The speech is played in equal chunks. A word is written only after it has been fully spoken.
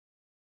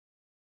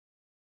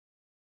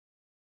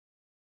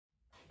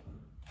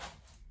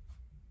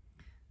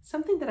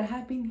Something that I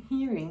have been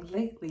hearing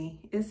lately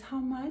is how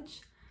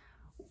much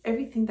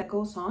everything that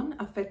goes on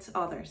affects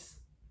others.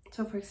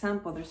 So for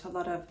example, there's a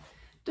lot of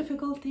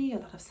difficulty, a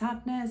lot of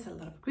sadness, a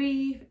lot of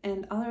grief,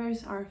 and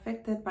others are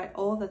affected by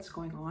all that's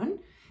going on,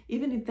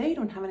 even if they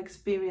don't have an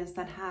experience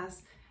that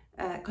has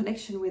a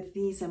connection with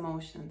these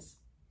emotions.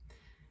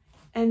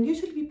 And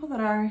usually people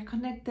that are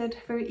connected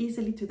very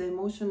easily to the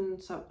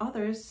emotions of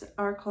others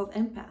are called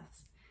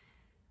empaths.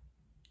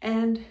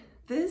 And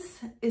this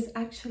is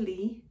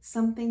actually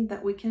something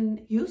that we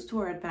can use to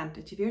our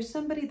advantage. If you're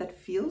somebody that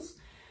feels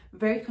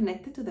very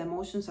connected to the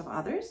emotions of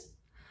others,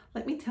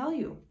 let me tell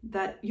you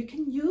that you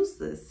can use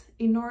this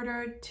in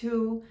order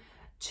to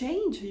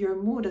change your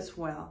mood as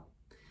well.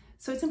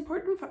 So it's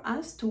important for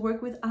us to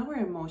work with our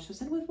emotions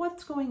and with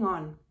what's going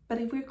on. But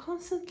if we're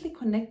constantly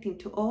connecting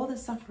to all the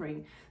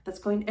suffering that's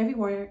going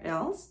everywhere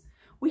else,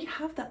 we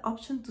have the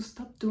option to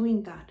stop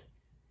doing that.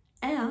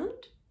 And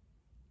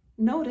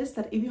notice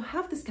that if you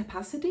have this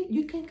capacity,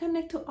 you can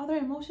connect to other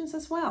emotions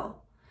as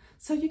well.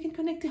 So you can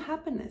connect to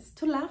happiness,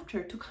 to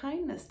laughter, to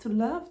kindness, to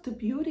love, to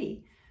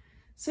beauty.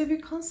 So if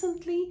you're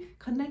constantly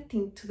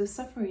connecting to the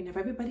suffering of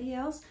everybody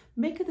else,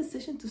 make a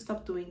decision to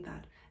stop doing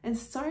that and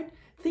start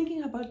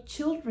thinking about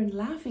children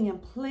laughing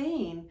and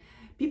playing,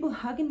 people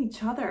hugging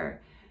each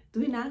other,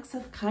 doing acts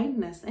of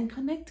kindness, and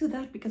connect to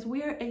that, because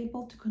we are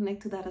able to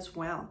connect to that as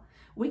well.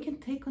 We can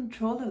take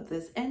control of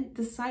this and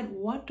decide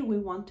what do we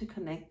want to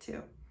connect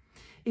to.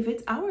 If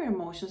it's our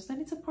emotions, then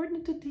it's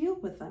important to deal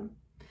with them.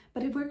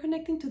 But if we're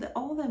connecting to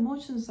all the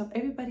emotions of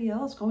everybody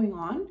else going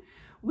on,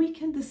 we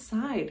can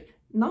decide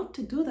not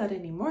to do that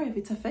anymore if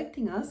it's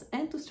affecting us,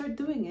 and to start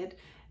doing it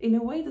in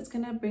a way that's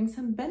going to bring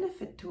some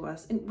benefit to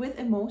us and with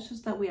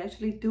emotions that we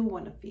actually do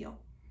want to feel.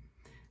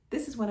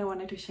 This is what I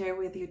wanted to share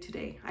with you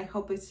today. I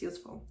hope it's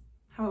useful.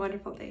 Have a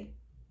wonderful day.